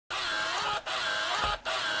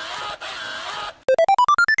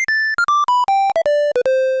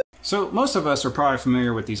So most of us are probably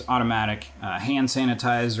familiar with these automatic hand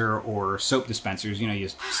sanitizer or soap dispensers. You know, you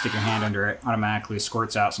stick your hand under it, automatically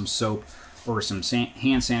squirts out some soap or some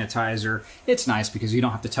hand sanitizer. It's nice because you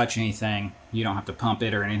don't have to touch anything. You don't have to pump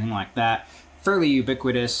it or anything like that. Fairly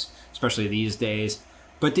ubiquitous, especially these days.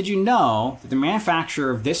 But did you know that the manufacturer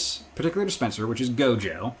of this particular dispenser, which is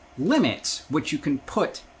GOJO, limits what you can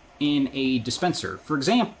put in a dispenser? For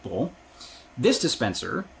example, this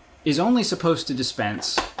dispenser is only supposed to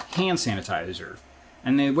dispense hand sanitizer.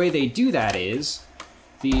 And the way they do that is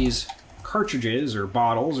these cartridges or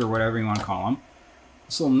bottles or whatever you want to call them.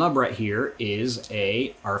 This little nub right here is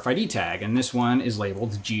a RFID tag, and this one is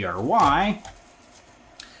labeled GRY,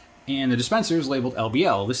 and the dispenser is labeled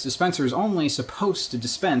LBL. This dispenser is only supposed to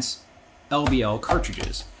dispense LBL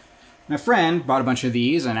cartridges. My friend bought a bunch of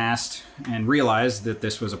these and asked and realized that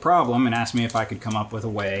this was a problem and asked me if I could come up with a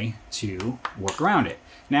way to work around it.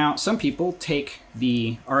 Now, some people take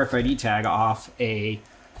the RFID tag off a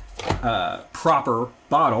proper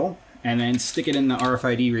bottle and then stick it in the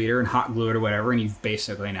RFID reader and hot glue it or whatever, and you've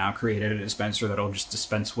basically now created a dispenser that'll just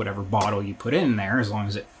dispense whatever bottle you put in there as long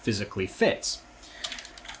as it physically fits.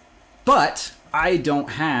 But I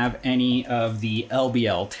don't have any of the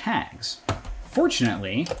LBL tags.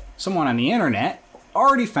 Fortunately, someone on the internet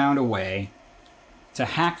already found a way to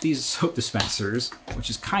hack these soap dispensers, which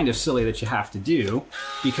is kind of silly that you have to do,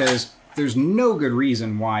 because there's no good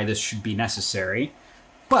reason why this should be necessary.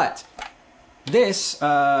 But this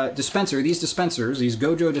dispenser, these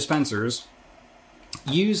GOJO dispensers,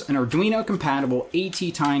 use an Arduino compatible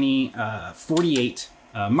AT-Tiny 48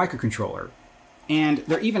 microcontroller. And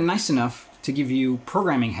they're even nice enough to give you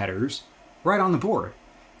programming headers right on the board.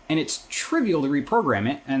 And it's trivial to reprogram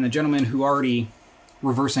it, and the gentleman who already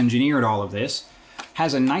reverse engineered all of this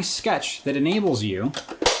has a nice sketch that enables you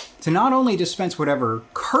to not only dispense whatever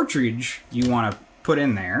cartridge you want to put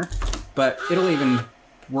in there, but it'll even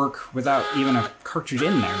work without even a cartridge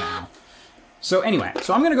in there now. So anyway,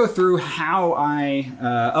 so I'm going to go through how I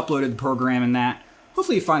uploaded the program and that.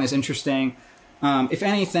 Hopefully you find this interesting. If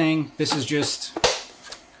anything, this is just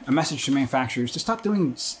a message to manufacturers to stop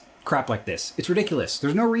doing crap like this. It's ridiculous.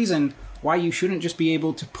 There's no reason why you shouldn't just be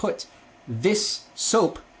able to put this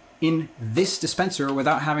soap in this dispenser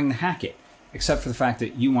without having to hack it, except for the fact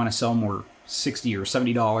that you want to sell more $60 or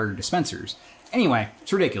 $70 dispensers. Anyway,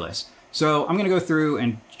 it's ridiculous. So I'm going to go through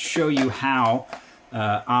and show you how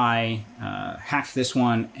I hacked this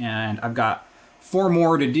one, and I've got 4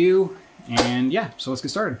 more to do, and yeah, so let's get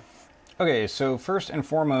started. Okay, so first and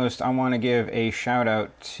foremost, I want to give a shout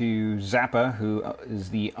out to Zapta, who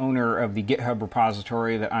is the owner of the GitHub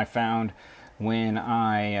repository that I found when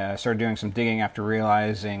I started doing some digging after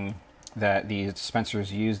realizing that these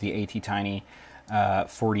dispensers use the AT-Tiny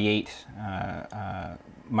 48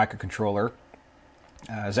 microcontroller.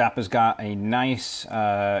 Zappa's got a nice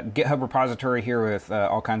GitHub repository here with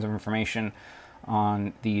all kinds of information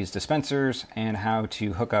on these dispensers and how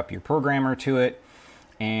to hook up your programmer to it,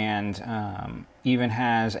 and even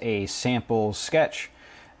has a sample sketch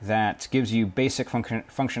that gives you basic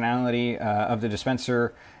functionality of the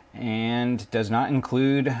dispenser and does not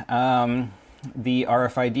include the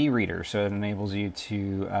RFID reader, so it enables you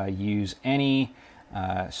to use any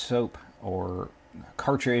soap or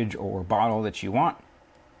cartridge or bottle that you want.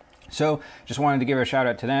 So just wanted to give a shout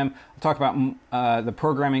out to them. I'll talk about the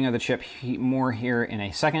programming of the chip more here in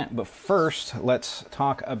a second, but first let's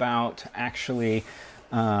talk about actually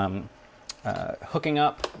hooking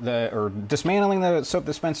up or dismantling the soap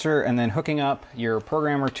dispenser and then hooking up your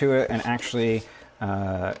programmer to it and actually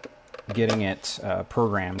getting it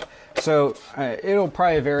programmed. So it'll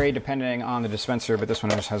probably vary depending on the dispenser, but this one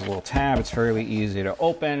just has a little tab. It's fairly easy to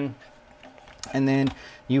open. And then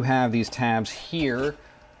you have these tabs here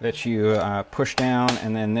that you push down,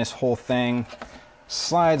 and then this whole thing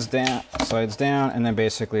slides down, and then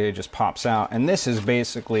basically it just pops out. And this is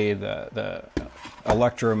basically the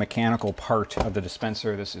electromechanical part of the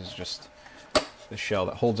dispenser. This is just the shell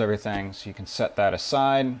that holds everything, so you can set that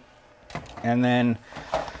aside. And then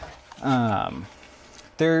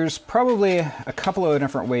there's probably a couple of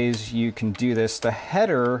different ways you can do this. The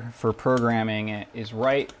header for programming it is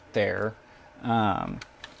right there.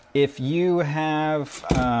 If you have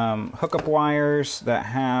hookup wires that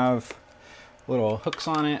have little hooks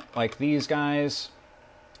on it, like these guys,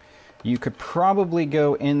 you could probably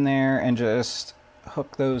go in there and just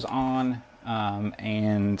hook those on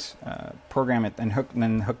and program it, and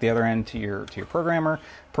then hook the other end to your programmer.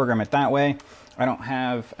 Program it that way. I don't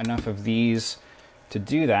have enough of these to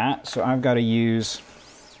do that, so I've got to use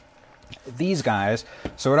these guys.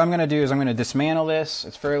 So what I'm going to do is I'm going to dismantle this.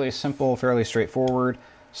 It's fairly simple, fairly straightforward.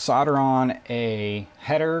 solder on a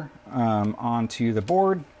header onto the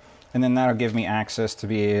board, and then that'll give me access to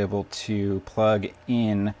be able to plug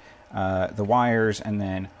in the wires and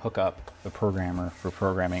then hook up the programmer for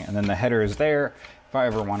programming. And then the header is there if I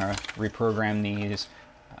ever want to reprogram these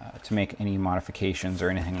to make any modifications or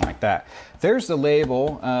anything like that. There's the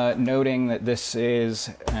label noting that this is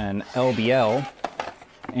an LBL,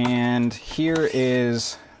 and here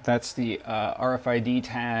is, that's the RFID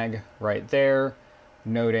tag right there,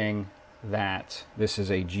 noting that this is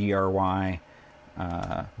a GRY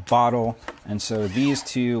bottle. And so these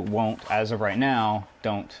two won't, as of right now,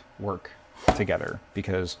 don't work together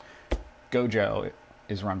because GOJO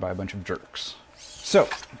is run by a bunch of jerks. So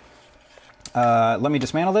let me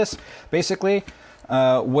dismantle this. Basically,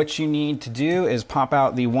 what you need to do is pop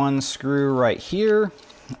out the one screw right here,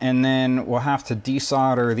 and then we'll have to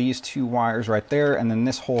desolder these two wires right there, and then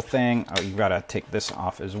this whole thing, oh, you've got to take this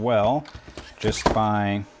off as well, just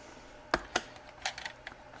by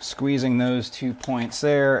squeezing those 2 points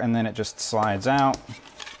there, and then it just slides out,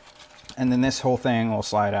 and then this whole thing will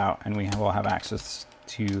slide out, and we will have access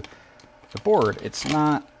to the board. It's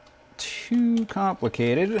not too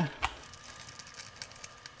complicated.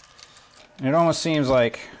 And it almost seems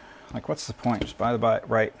like what's the point? Just buy the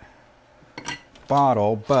right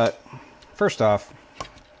bottle. But first off,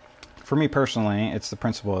 for me personally, it's the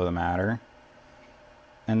principle of the matter.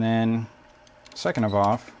 And then second of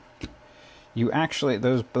all, you actually,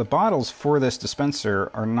 the bottles for this dispenser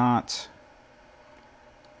are not,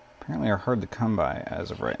 apparently are hard to come by as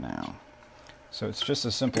of right now. So it's just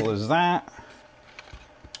as simple as that.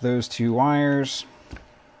 Those two wires.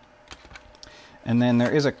 And then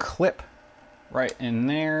there is a clip right in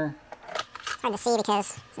there. It's hard to see because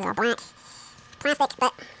this is all black plastic,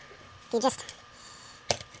 but if you just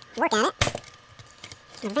work at it,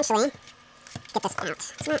 you can eventually get this out.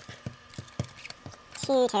 It's not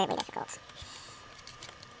too terribly difficult.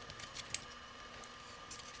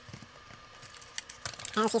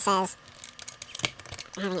 As he says,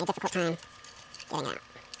 I'm having a difficult time getting out.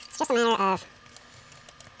 It's just a matter of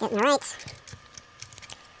getting the right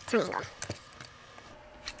triangle.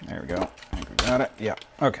 There we go. I think we got it. Yeah.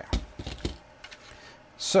 Okay.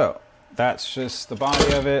 So that's just the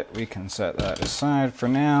body of it. We can set that aside for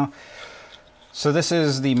now. So this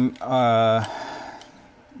is the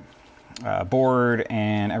board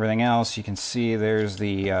and everything else. You can see there's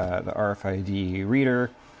the RFID reader.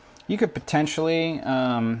 You could potentially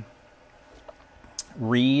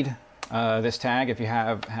read this tag if you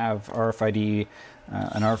have RFID,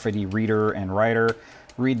 an RFID reader and writer.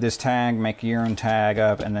 Read this tag, make your own tag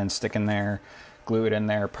up, and then stick in there, glue it in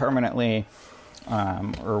there permanently,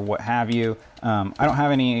 or what have you. I don't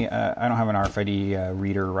have any. I don't have an RFID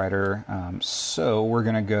reader writer, so we're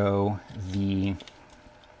gonna go the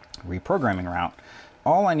reprogramming route.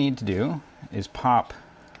 All I need to do is pop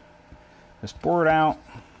this board out.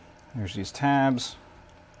 There's these tabs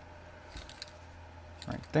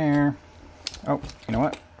right there. Oh, you know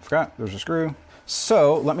what? I forgot. There's a screw.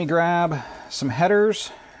 So let me grab some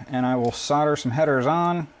headers, and I will solder some headers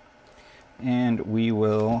on, and we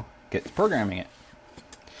will get to programming it.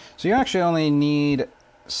 So you actually only need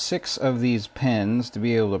 6 of these pins to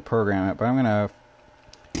be able to program it, but I'm going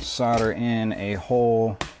to solder in a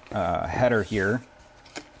whole header here,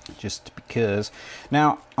 just because.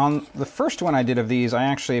 Now, on the first one I did of these, I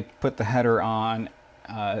actually put the header on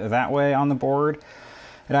that way on the board.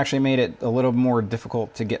 It actually made it a little more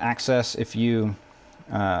difficult to get access. If you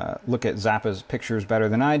look at Zappa's pictures better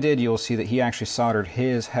than I did, you'll see that he actually soldered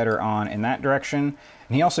his header on in that direction.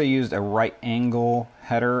 And he also used a right angle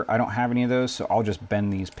header. I don't have any of those, so I'll just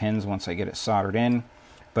bend these pins once I get it soldered in.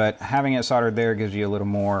 But having it soldered there gives you a little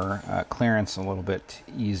more clearance, a little bit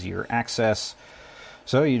easier access.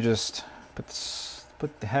 So you just put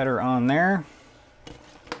the header on there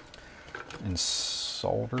and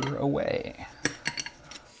solder away.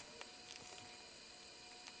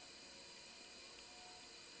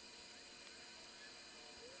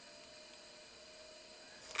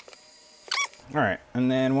 Alright, and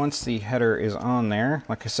then once the header is on there,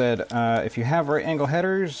 like I said, if you have right angle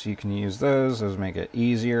headers, you can use those. Those make it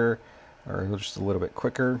easier, or just a little bit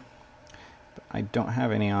quicker. But I don't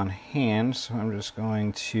have any on hand, so I'm just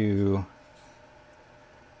going to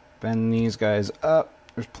bend these guys up.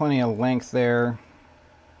 There's plenty of length there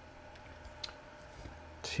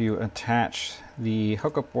to attach the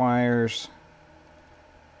hookup wires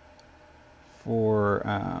for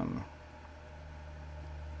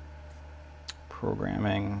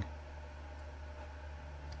programming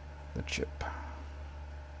the chip.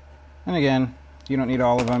 And again, you don't need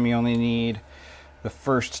all of them. You only need the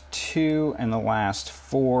first 2 and the last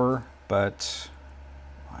 4, but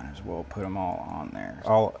Might as well put them all on there.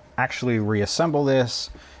 I'll actually reassemble this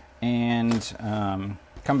and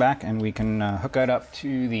come back and we can hook it up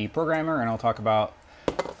to the programmer, and I'll talk about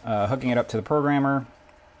hooking it up to the programmer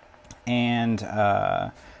and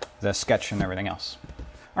the sketch and everything else.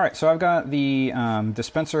 All right, so I've got the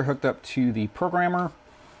dispenser hooked up to the programmer,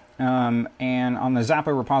 and on the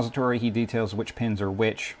Zapta repository, he details which pins are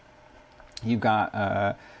which. You've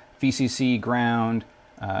got VCC, ground,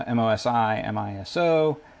 MOSI,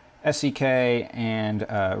 MISO, SEK, and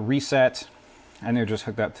reset, and they're just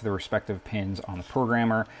hooked up to the respective pins on the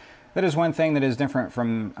programmer. That is one thing that is different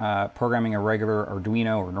from programming a regular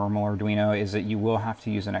Arduino or normal Arduino, is that you will have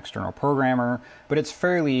to use an external programmer, but it's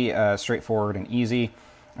fairly straightforward and easy.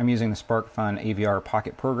 I'm using the Sparkfun AVR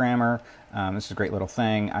Pocket Programmer. This is a great little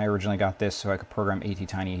thing. I originally got this so I could program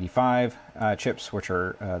ATtiny85 chips, which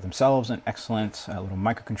are themselves an excellent little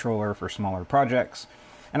microcontroller for smaller projects.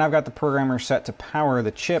 And I've got the programmer set to power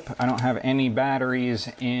the chip. I don't have any batteries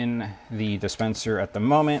in the dispenser at the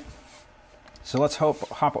moment. So let's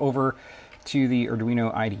hop over to the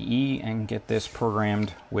Arduino IDE and get this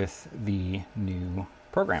programmed with the new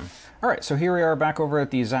program. All right, so here we are back over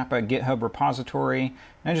at the Zapta GitHub repository.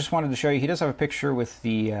 And I just wanted to show you, he does have a picture with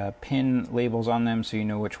the pin labels on them so you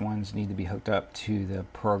know which ones need to be hooked up to the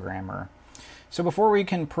programmer. So before we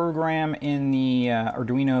can program in the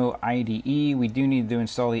Arduino IDE, we do need to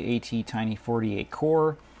install the ATtiny48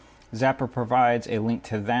 core. Zapta provides a link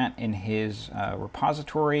to that in his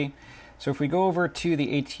repository. So if we go over to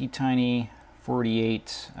the ATtiny48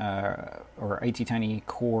 or ATtiny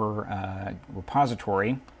core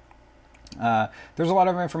repository, there's a lot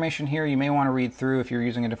of information here you may want to read through if you're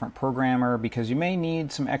using a different programmer, because you may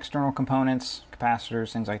need some external components,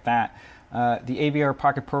 capacitors, things like that. The AVR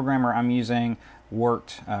Pocket Programmer I'm using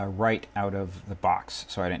worked right out of the box,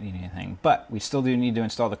 so I didn't need anything. But we still do need to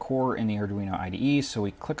install the core in the Arduino IDE, so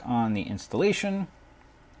we click on the installation.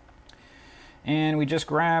 And we just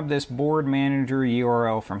grab this board manager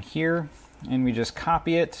URL from here, and we just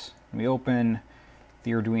copy it. We open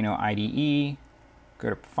the Arduino IDE,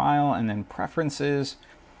 go to File, and then Preferences,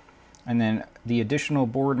 and then the additional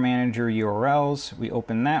board manager URLs. We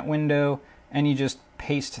open that window, and you just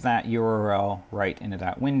paste that URL right into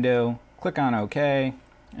that window. Click on OK,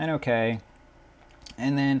 and OK,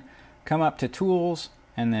 and then come up to Tools,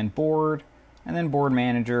 and then Board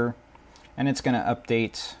Manager, and it's going to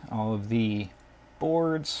update all of the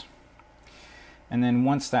boards. And then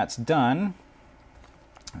once that's done,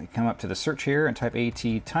 we come up to the search here and type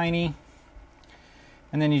ATtiny,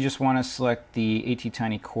 and then you just want to select the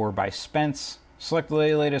ATtiny core by Spence, select the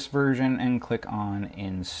latest version, and click on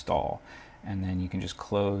Install, and then you can just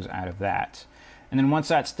close out of that. And then once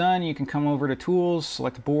that's done, you can come over to Tools,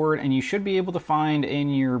 select Board, and you should be able to find in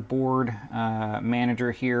your board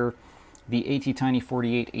manager here the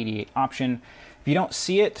ATtiny4888 option. If you don't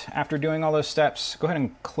see it after doing all those steps, go ahead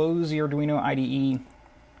and close the Arduino IDE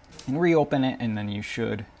and reopen it, and then you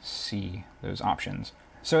should see those options.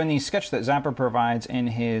 So in the sketch that Zapta provides in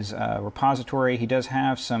his repository, he does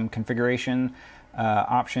have some configuration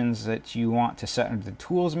options that you want to set under the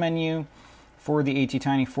Tools menu for the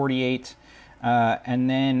ATtiny48. And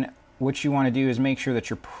then what you want to do is make sure that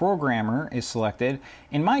your programmer is selected.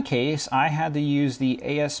 In my case, I had to use the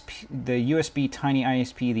USB Tiny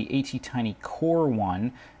ISP, the ATtiny Core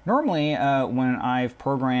one. Normally, when I've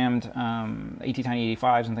programmed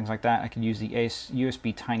ATtiny85s and things like that, I could use the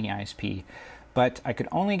USB Tiny ISP. But I could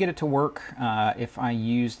only get it to work if I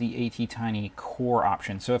use the ATtiny Core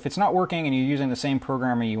option. So if it's not working and you're using the same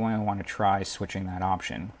programmer, you want to try switching that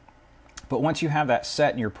option. But once you have that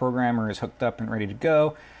set and your programmer is hooked up and ready to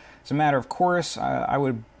go, as a matter of course, I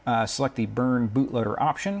would select the Burn Bootloader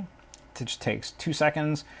option. It just takes 2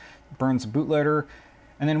 seconds, burns the bootloader.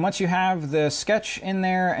 And then once you have the sketch in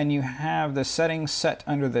there and you have the settings set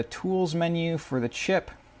under the Tools menu for the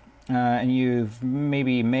chip, and you've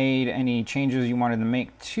maybe made any changes you wanted to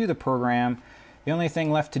make to the program, the only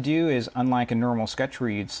thing left to do is, unlike a normal sketch where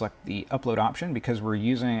you'd select the Upload option, because we're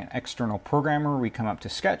using an external programmer, we come up to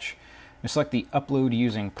Sketch and select the Upload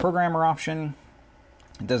Using Programmer option.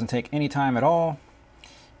 It doesn't take any time at all,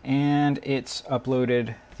 and it's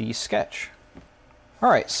uploaded the sketch. All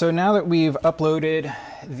right, so now that we've uploaded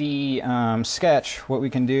the sketch, what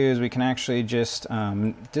we can do is we can actually just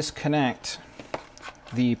disconnect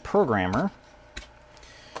the programmer,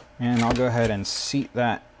 and I'll go ahead and seat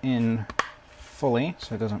that in fully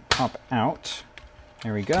so it doesn't pop out.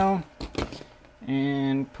 There we go.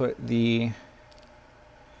 And put the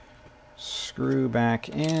screw back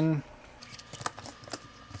in.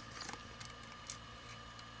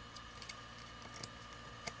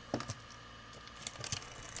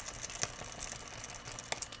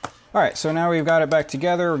 All right, so now we've got it back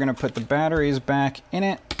together. We're going to put the batteries back in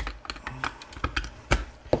it.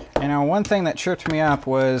 And now one thing that tripped me up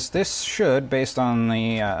was this should, based on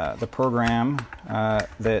the program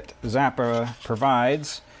that Zapta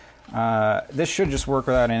provides, this should just work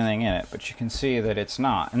without anything in it, but you can see that it's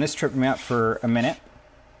not. And this tripped me up for a minute,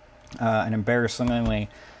 an embarrassingly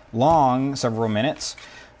long several minutes.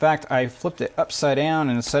 In fact, I flipped it upside down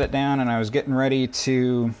and set it down, and I was getting ready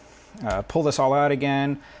to pull this all out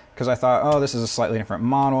again, because I thought, oh, this is a slightly different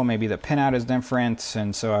model, maybe the pinout is different,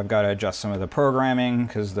 and so I've got to adjust some of the programming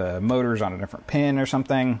because the motor's on a different pin or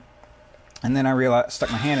something. And then I realized,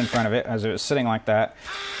 stuck my hand in front of it as it was sitting like that,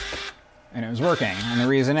 and it was working. And the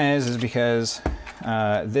reason is because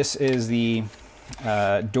this is the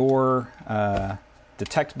door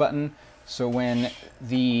detect button, so when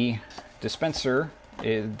the dispenser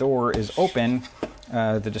door is open,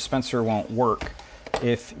 the dispenser won't work.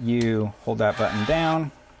 If you hold that button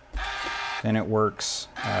down, then it works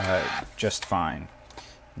just fine.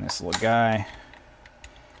 And this little guy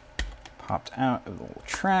popped out of the little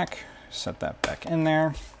track, set that back in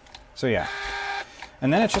there. So yeah,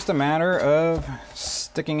 and then it's just a matter of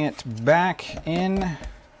sticking it back in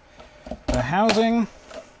the housing.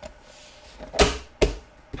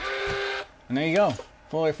 And there you go,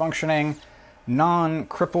 fully functioning,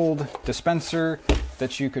 non-crippled dispenser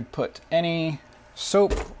that you could put any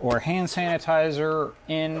soap or hand sanitizer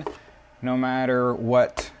in, no matter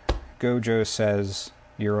what GOJO says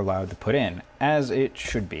you're allowed to put in, as it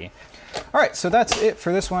should be. All right, so that's it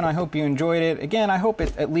for this one. I hope you enjoyed it. Again, I hope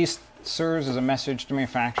it at least serves as a message to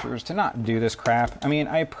manufacturers to not do this crap. I mean,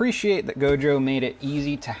 I appreciate that GOJO made it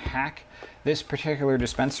easy to hack this particular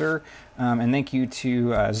dispenser, and thank you to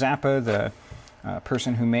Zapta, the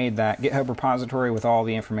person who made that GitHub repository with all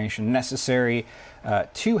the information necessary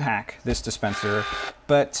to hack this dispenser.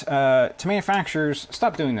 But to manufacturers,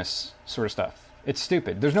 stop doing this sort of stuff. It's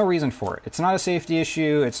stupid. There's no reason for it. It's not a safety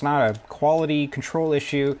issue. It's not a quality control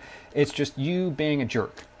issue. It's just you being a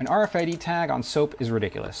jerk. An RFID tag on soap is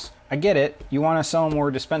ridiculous. I get it. You want to sell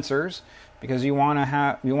more dispensers because you want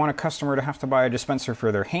a customer to have to buy a dispenser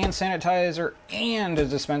for their hand sanitizer and a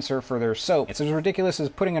dispenser for their soap. It's as ridiculous as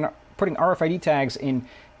putting RFID tags in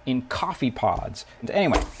coffee pods. And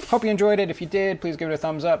anyway, hope you enjoyed it. If you did, please give it a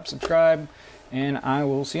thumbs up, subscribe, and I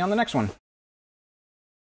will see you on the next one.